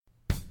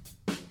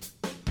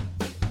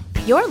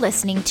You're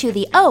listening to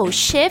the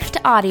Shift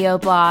audio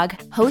blog,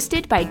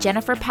 hosted by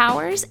Jennifer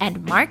Powers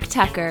and Mark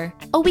Tucker,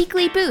 a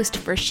weekly boost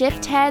for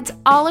shift heads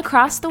all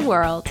across the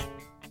world.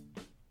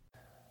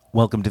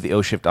 Welcome to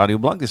the Shift audio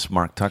blog. This is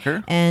Mark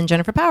Tucker. And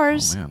Jennifer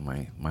Powers. Oh,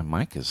 man, my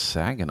mic is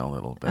sagging a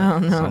little bit. Oh,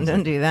 no,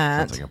 don't do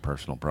that. Sounds like a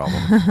personal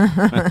problem.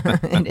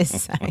 It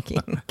is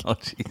sagging. Oh,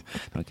 jeez.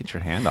 Don't get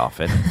your hand off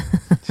it.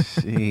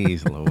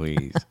 Jeez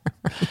Louise.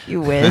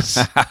 You wish.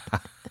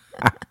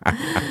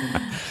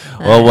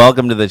 Well,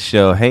 welcome to the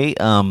show. Hey,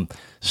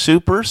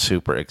 super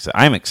excited.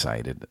 I'm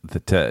excited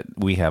that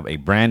we have a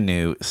brand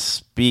new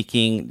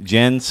speaking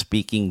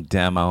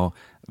demo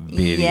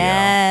video.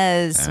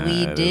 Yes,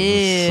 we do.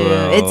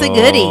 It's a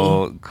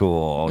goodie.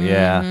 Cool.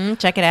 Yeah. Mm-hmm.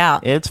 Check it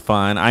out. It's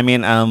fun. I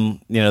mean,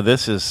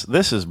 this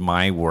is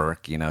my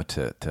work,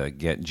 to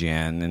get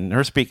Jen and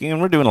her speaking, and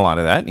we're doing a lot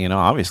of that,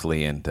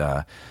 obviously, and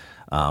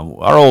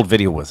our old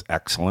video was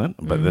excellent,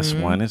 but this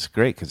one is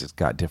great because it's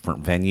got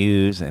different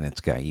venues and it's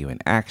got you in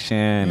action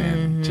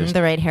and just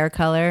the right hair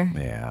color.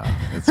 Yeah,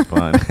 it's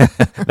fun.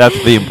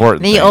 That's the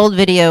important thing. The old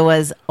video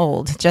was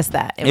old, just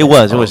that. It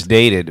was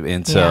dated,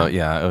 and so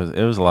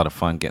it was a lot of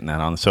fun getting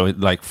that on. So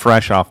like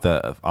fresh off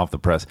the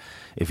press.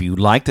 If you'd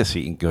like to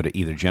see, you can go to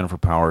either Jennifer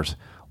Powers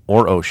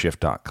or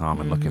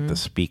oshift.com and look at the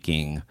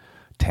speaking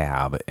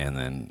tab and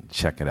then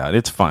check it out.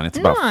 It's fun. It's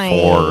about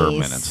 4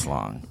 minutes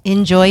long.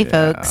 Enjoy,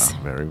 folks.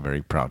 Very,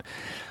 very proud.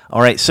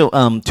 All right. So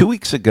 2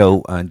 weeks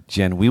ago,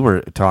 Jen, we were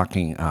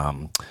talking,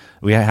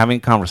 we were having a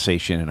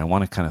conversation, and I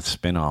want to kind of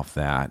spin off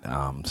that.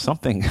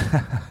 Something,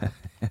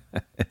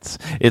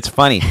 it's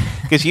funny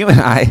because you and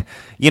I,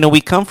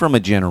 we come from a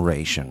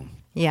generation.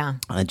 Yeah.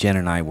 Jen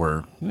and I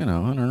were, in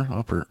our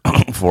upper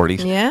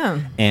 40s.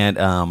 Yeah.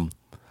 And,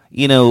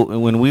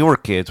 when we were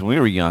kids, when we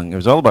were young, it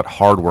was all about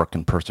hard work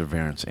and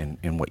perseverance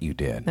in what you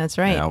did. That's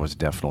right. And I was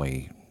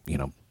definitely,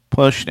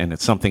 pushed, and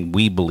it's something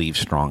we believe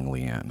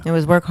strongly in. It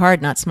was work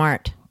hard, not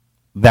smart.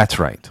 That's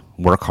right.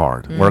 Work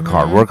hard. Work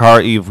hard. Work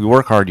hard. If you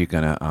work hard, you're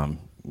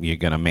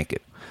gonna make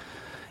it.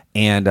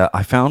 And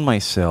I found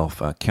myself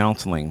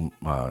counseling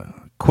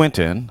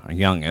Quentin, our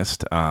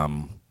youngest, a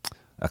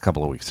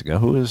couple of weeks ago,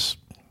 who is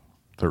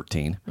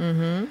 13,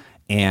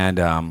 and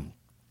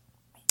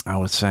I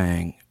was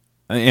saying.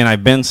 And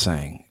I've been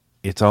saying,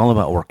 it's all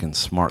about working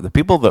smart. The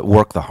people that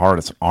work the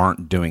hardest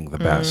aren't doing the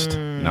best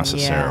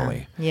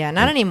necessarily. Yeah,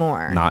 not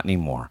anymore. Not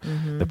anymore.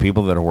 The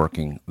people that are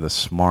working the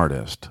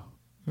smartest.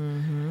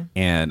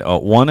 And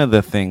one of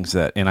the things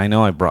that, and I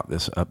know I brought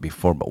this up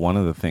before, but one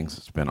of the things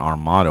that's been our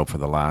motto for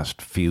the last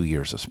few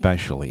years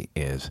especially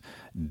is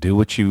do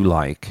what you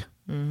like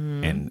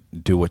and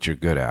do what you're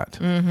good at.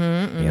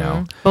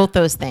 Both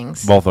those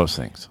things.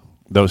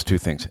 Those two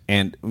things.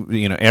 And,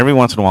 every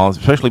once in a while,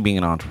 especially being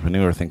an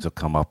entrepreneur, things will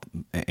come up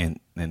and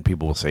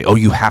people will say, oh,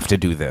 you have to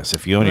do this.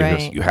 If you own your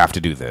business, you have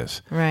to do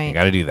this. Right. You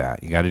got to do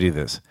that. You got to do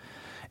this.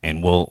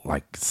 And we'll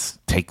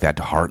take that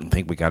to heart and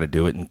think we got to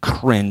do it and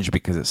cringe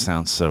because it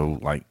sounds so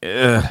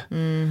ugh.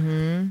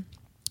 And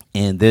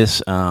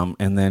this,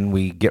 and then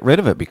we get rid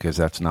of it because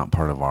that's not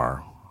part of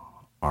our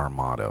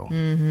motto.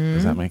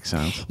 Does that make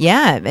sense?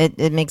 Yeah,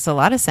 it makes a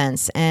lot of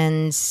sense.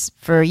 And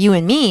for you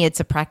and me, it's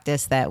a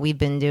practice that we've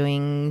been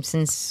doing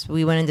since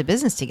we went into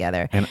business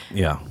together. And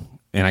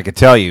and I could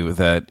tell you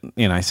that,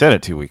 I said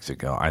it 2 weeks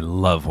ago, I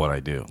love what I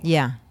do.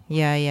 Yeah.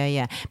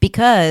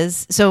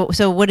 Because,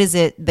 so what is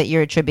it that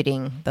you're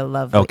attributing the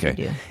love that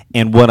you do?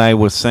 And what I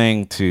was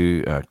saying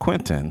to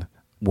Quentin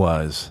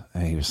was,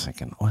 he was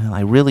thinking, well,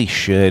 I really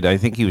should. I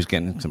think he was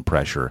getting some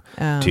pressure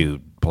to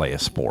play a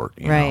sport.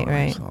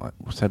 Right. So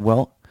I said,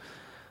 well,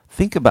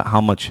 think about how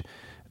much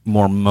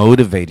more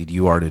motivated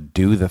you are to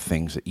do the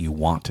things that you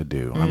want to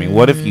do. I mean,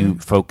 what if you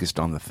focused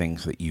on the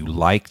things that you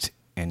liked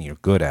and you're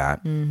good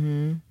at?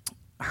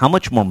 How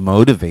much more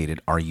motivated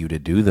are you to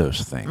do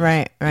those things?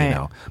 Right.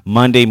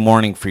 Monday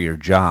morning for your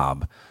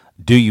job,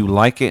 do you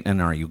like it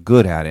and are you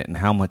good at it? And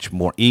how much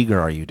more eager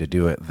are you to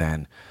do it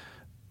than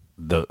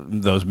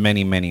those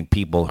many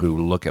people who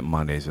look at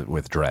Mondays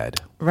with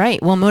dread?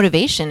 Right. Well,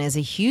 motivation is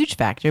a huge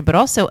factor, but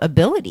also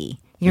ability.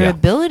 Your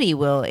ability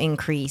will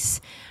increase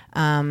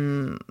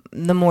the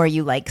more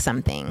you like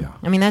something.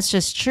 I mean, that's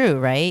just true,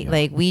 right?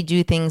 Like we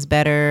do things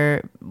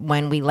better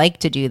when we like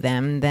to do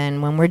them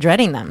than when we're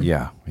dreading them.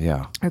 Yeah.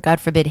 Or God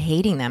forbid,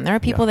 hating them. There are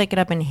people that get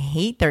up and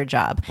hate their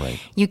job. Right.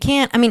 You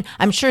can't, I mean,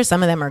 I'm sure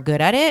some of them are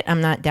good at it. I'm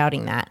not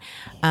doubting that.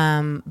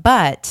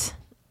 But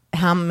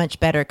how much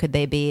better could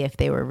they be if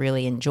they were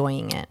really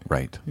enjoying it?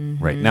 Right.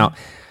 Now,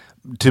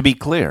 to be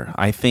clear,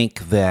 I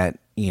think that,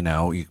 you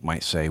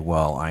might say,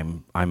 well,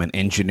 I'm an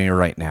engineer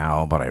right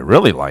now, but I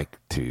really like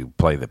to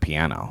play the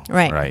piano.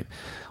 Right.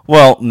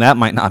 Well, that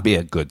might not be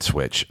a good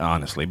switch,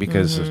 honestly,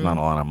 because there's not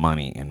a lot of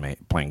money in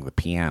playing the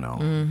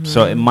piano.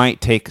 So it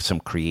might take some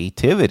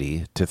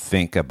creativity to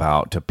think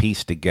about, to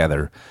piece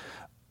together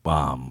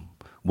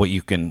what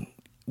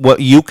what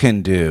you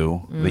can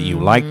do that you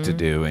like to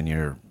do and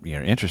you're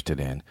interested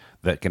in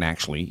that can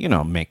actually,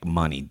 make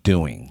money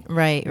doing.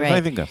 Right.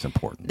 I think that's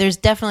important. There's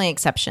definitely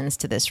exceptions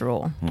to this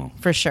rule,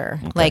 for sure.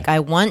 Okay. Like, I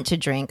want to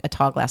drink a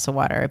tall glass of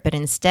water, but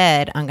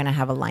instead I'm going to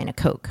have a line of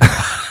Coke.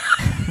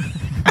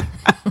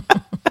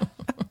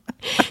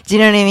 Do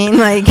you know what I mean?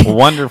 Like,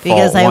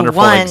 wonderful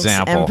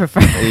example. And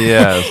prefer.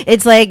 Yes.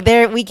 It's like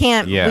we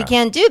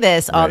can't do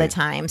this all the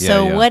time.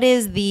 So what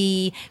is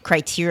the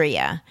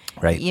criteria?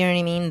 Right. You know what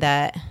I mean?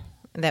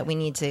 That we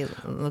need to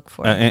look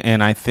for.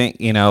 And I think,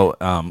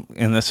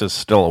 and this is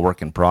still a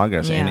work in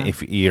progress. Yeah. And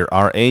if you're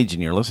our age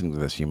and you're listening to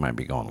this, you might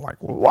be going like,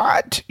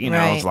 what?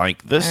 It's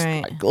like this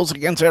goes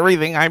against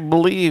everything I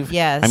believe.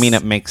 Yes. I mean,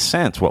 it makes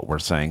sense what we're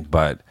saying,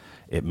 but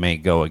it may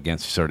go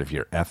against sort of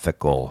your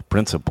ethical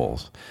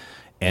principles.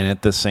 And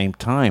at the same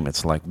time,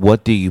 it's like,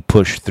 what do you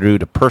push through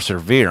to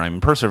persevere? I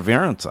mean,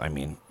 perseverance,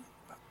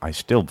 I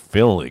still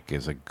feel like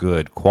is a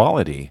good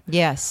quality.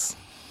 Yes.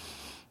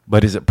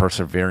 But is it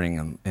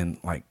persevering in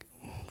like,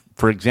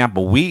 for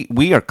example,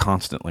 we are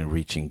constantly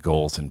reaching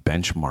goals and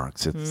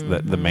benchmarks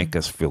that make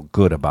us feel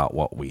good about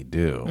what we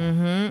do.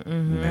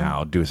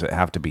 Now, does it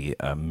have to be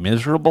a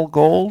miserable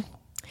goal?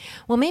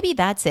 Well, maybe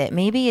that's it.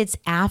 Maybe it's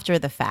after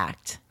the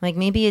fact. Like,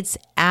 maybe it's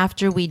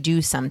after we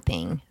do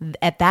something.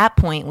 At that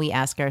point, we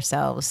ask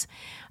ourselves,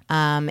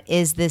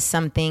 is this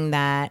something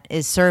that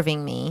is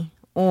serving me?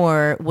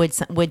 Or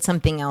would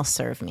something else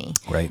serve me?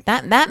 Right.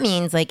 That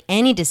means, like,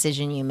 any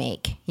decision you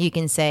make, you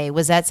can say,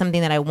 was that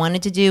something that I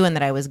wanted to do and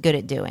that I was good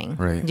at doing?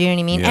 Right. Do you know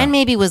what I mean? Yeah. And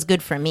maybe was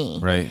good for me.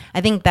 Right. I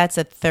think that's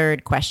a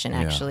third question,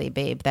 actually,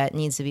 babe, that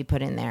needs to be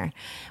put in there.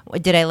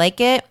 Did I like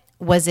it?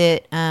 Was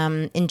it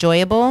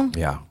enjoyable?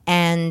 Yeah.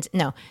 And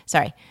no,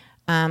 sorry.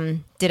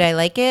 Did I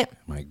like it?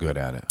 Am I good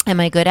at it? Am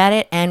I good at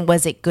it? And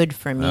was it good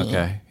for me?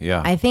 Okay,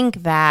 yeah. I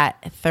think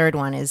that third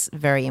one is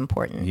very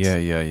important.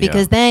 Yeah.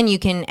 Because then you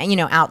can,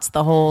 outs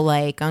the whole,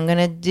 like, I'm going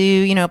to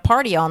do,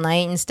 party all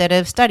night instead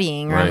of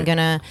studying, or I'm going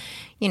to,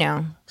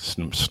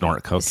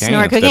 snort cocaine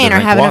or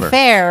have water. an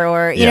affair,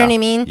 or, you know what I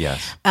mean?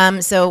 Yes.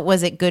 So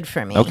was it good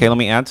for me? Okay, let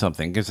me add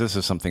something, because this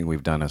is something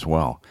we've done as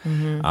well.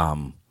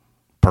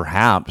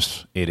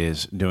 Perhaps it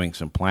is doing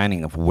some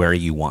planning of where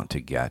you want to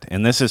get.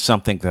 And this is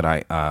something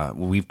that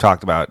we've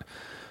talked about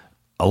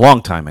a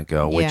long time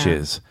ago, which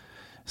is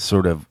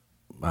sort of,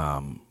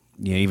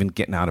 even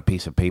getting out a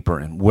piece of paper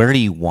and where do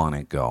you want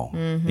to go?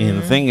 And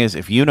the thing is,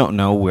 if you don't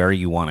know where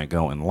you want to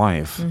go in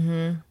life,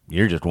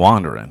 you're just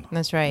wandering.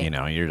 That's right.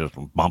 You're just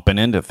bumping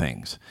into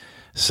things.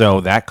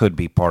 So that could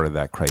be part of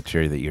that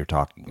criteria that you're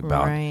talking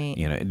about.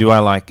 Right. Do I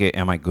like it?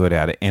 Am I good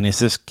at it? And is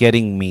this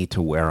getting me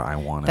to where I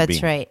want to be?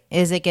 That's right.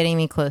 Is it getting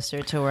me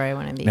closer to where I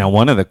want to be? Now,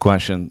 one of the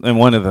questions and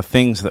one of the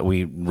things that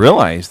we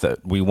realized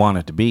that we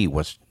wanted to be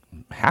was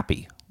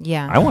happy.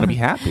 Yeah. I want to be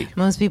happy.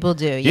 Most people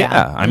do.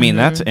 Yeah. I mean,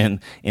 that's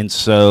and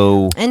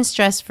so and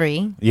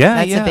stress-free.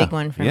 Yeah, that's a big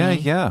one for me.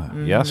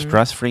 Yeah.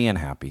 Stress-free and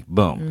happy.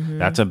 Boom.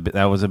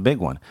 That was a big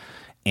one.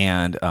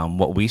 And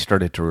what we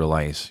started to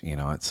realize,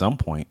 at some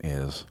point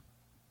is,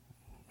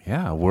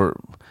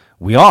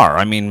 we are.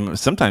 I mean,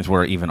 sometimes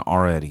we're even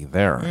already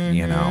there,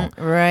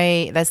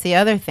 Right. That's the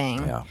other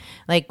thing. Yeah.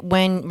 Like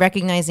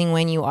recognizing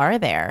when you are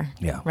there.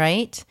 Yeah.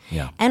 Right?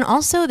 Yeah. And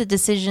also the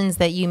decisions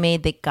that you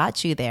made that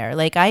got you there.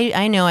 Like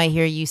I know I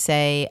hear you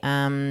say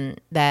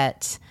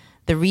that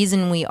the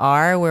reason we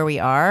are where we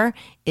are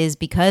is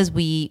because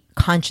we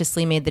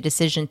consciously made the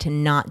decision to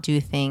not do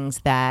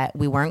things that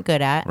we weren't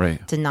good at,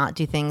 right. to not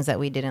do things that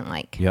we didn't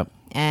like. Yep.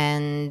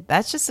 And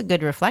that's just a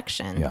good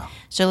reflection. Yeah.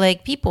 So,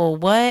 like, people,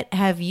 where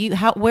have you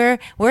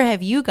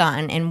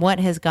gotten, and what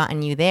has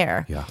gotten you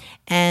there? Yeah.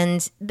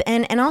 And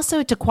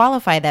also to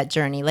qualify that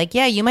journey, like,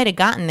 you might have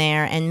gotten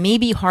there, and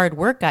maybe hard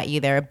work got you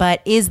there,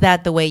 but is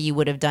that the way you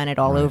would have done it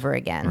all over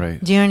again?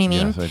 Right. Do you know what I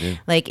mean? Yes, I do.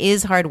 Like,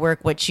 is hard work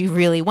what you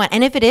really want?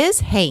 And if it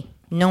is, hey,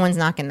 no one's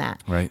knocking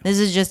that. Right. This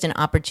is just an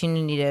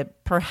opportunity to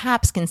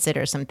perhaps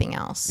consider something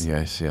else.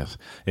 Yes.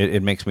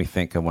 It makes me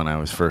think of when I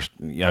was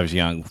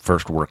young,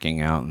 first working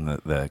out, and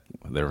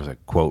there was a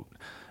quote,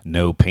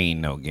 "No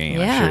pain, no gain."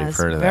 Yeah, I'm sure you've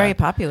heard of that. Very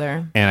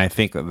popular. And I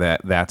think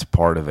that's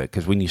part of it,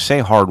 because when you say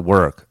hard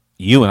work,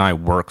 you and I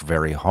work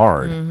very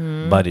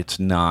hard, but it's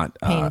not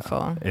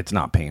painful. It's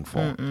not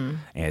painful.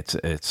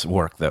 It's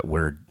work that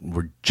we're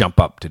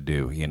jump up to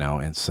do,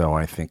 And so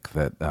I think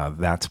that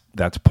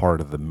that's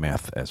part of the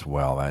myth as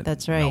well.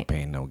 That's right. No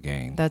pain, no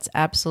gain. That's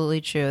absolutely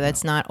true.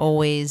 That's not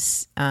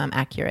always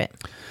accurate.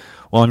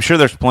 Well, I'm sure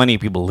there's plenty of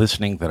people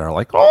listening that are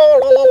like,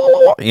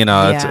 oh,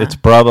 it's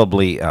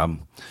probably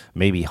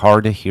maybe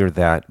hard to hear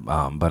that,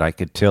 but I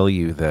could tell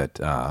you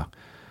that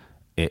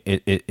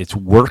it's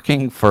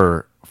working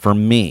for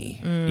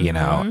me,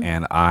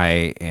 and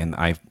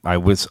I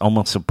was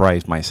almost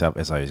surprised myself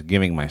as I was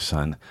giving my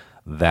son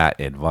that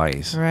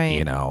advice,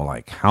 right.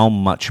 Like, how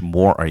much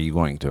more are you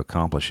going to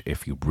accomplish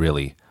if you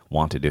really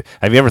want to do?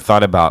 Have you ever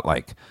thought about,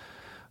 like,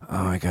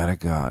 oh, I gotta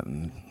go out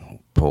and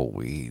pull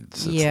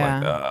weeds? It's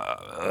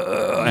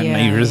and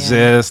you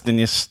resist, and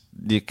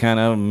you kind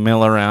of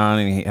mill around,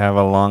 and you have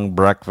a long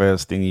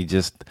breakfast, and you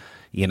just,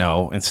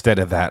 instead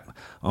of that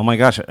oh my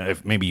gosh,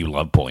 if maybe you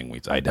love pulling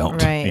weeds. I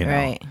don't. Right,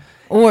 right.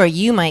 Or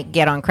you might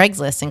get on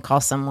Craigslist and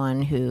call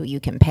someone who you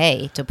can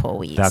pay to pull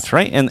weeds. That's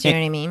right. And do you know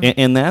what I mean?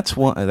 And that's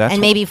what.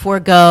 Maybe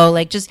forego,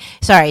 like, just,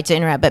 sorry to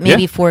interrupt, but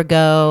maybe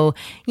forego,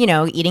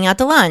 eating out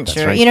to lunch,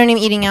 or you know what I mean,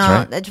 eating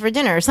out for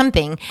dinner or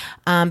something,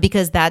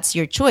 because that's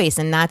your choice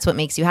and that's what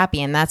makes you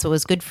happy and that's what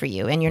was good for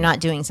you, and you're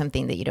not doing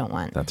something that you don't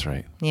want. That's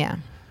right. Yeah.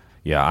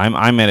 Yeah,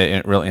 I'm at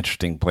a real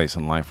interesting place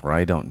in life where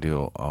I don't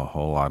do a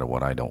whole lot of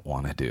what I don't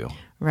want to do.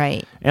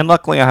 Right. And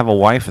luckily, I have a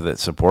wife that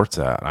supports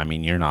that. I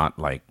mean, you're not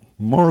like,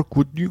 Mark,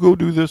 would you go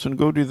do this and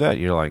go do that?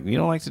 You're like, you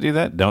don't like to do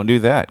that? Don't do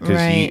that.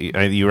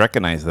 Because you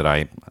recognize that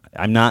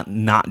I'm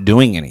not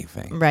doing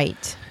anything.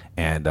 Right.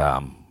 And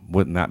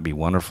wouldn't that be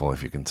wonderful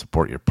if you can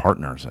support your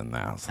partners in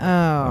that? Like,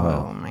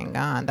 oh my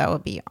God, that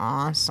would be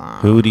awesome.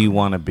 Who do you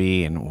want to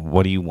be and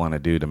what do you want to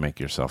do to make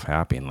yourself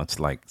happy? And let's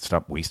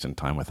stop wasting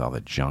time with all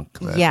the junk.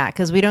 Yeah,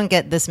 because we don't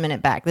get this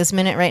minute back. This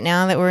minute right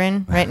now that we're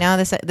in right now,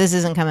 this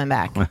isn't coming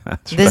back.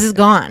 This is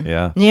gone.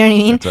 Yeah. You know what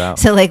I mean?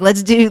 So like,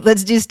 let's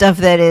do stuff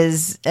that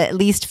is at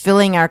least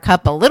filling our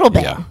cup a little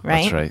bit. Yeah,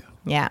 right? That's right.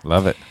 Yeah.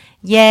 Love it.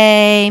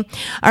 Yay.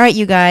 All right,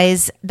 you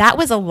guys. That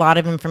was a lot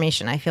of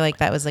information. I feel like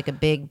that was like a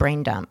big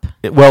brain dump.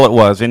 It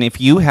was. And if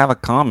you have a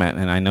comment,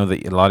 and I know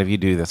that a lot of you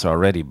do this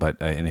already, but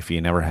and if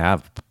you never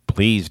have,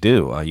 please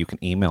do. You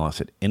can email us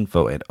at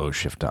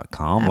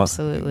info@oshift.com.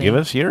 Absolutely. Give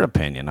us your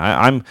opinion.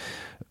 And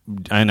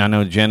I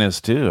know Jen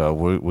is too.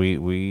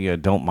 We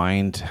don't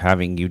mind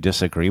having you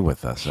disagree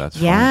with us. That's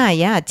fine.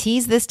 Yeah.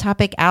 Tease this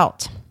topic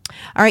out.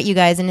 All right, you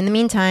guys. And in the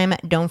meantime,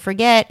 don't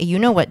forget, you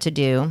know what to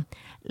do.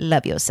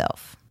 Love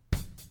yourself.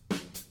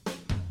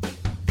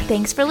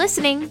 Thanks for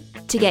listening.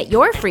 To get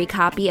your free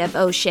copy of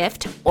O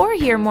Shift or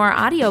hear more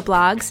audio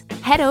blogs,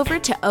 head over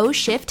to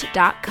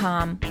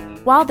oshift.com.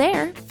 While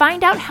there,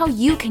 find out how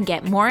you can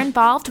get more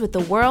involved with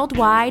the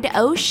worldwide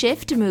O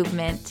Shift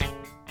movement.